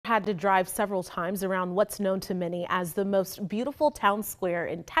had to drive several times around what's known to many as the most beautiful town square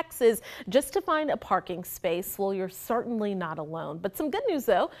in Texas just to find a parking space. Well, you're certainly not alone. But some good news,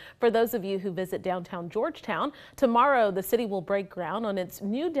 though, for those of you who visit downtown Georgetown. Tomorrow, the city will break ground on its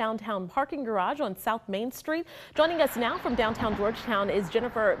new downtown parking garage on South Main Street. Joining us now from downtown Georgetown is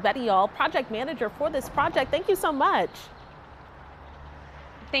Jennifer Bettiall, project manager for this project. Thank you so much.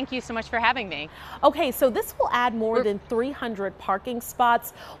 Thank you so much for having me. Okay, so this will add more than 300 parking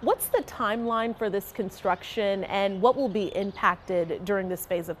spots. What's the timeline for this construction and what will be impacted during this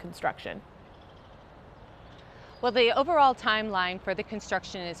phase of construction? Well, the overall timeline for the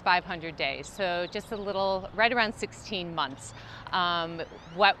construction is 500 days, so just a little, right around 16 months.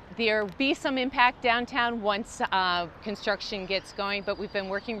 There'll be some impact downtown once construction gets going, but we've been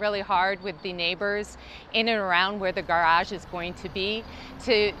working really hard with the neighbors in and around where the garage is going to be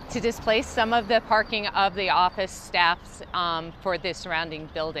to displace some of the parking of the office staffs for the surrounding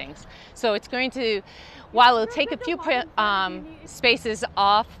buildings. So it's going to, while it'll take a few spaces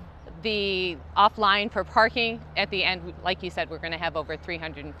offline for parking, at the end, like you said, we're going to have over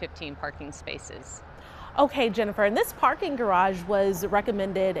 315 parking spaces. Okay, Jennifer, and this parking garage was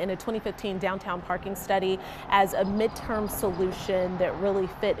recommended in a 2015 downtown parking study as a midterm solution that really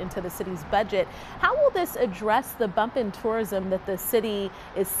fit into the city's budget. How will this address the bump in tourism that the city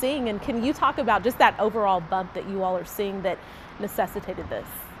is seeing? And can you talk about just that overall bump that you all are seeing that necessitated this?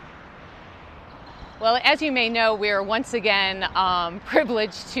 Well, as you may know, we're once again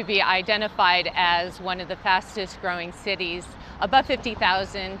privileged to be identified as one of the fastest growing cities, above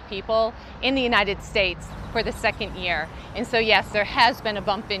 50,000 people in the United States for the second year. And so yes, there has been a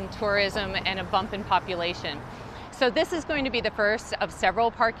bump in tourism and a bump in population. So this is going to be the first of several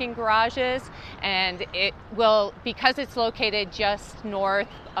parking garages, and it will, because it's located just north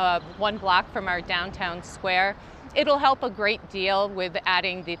of 1 block from our downtown square, it'll help a great deal with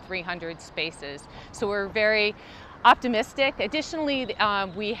adding the 300 spaces. So we're very optimistic. Additionally,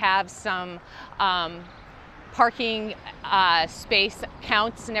 we have some parking space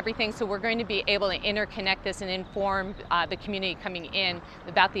counts and everything, so we're going to be able to interconnect this and inform the community coming in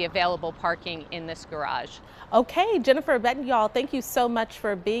about the available parking in this garage. Okay, Jennifer Bettiall, thank you so much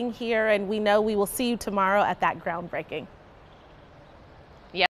for being here, and we know we will see you tomorrow at that groundbreaking.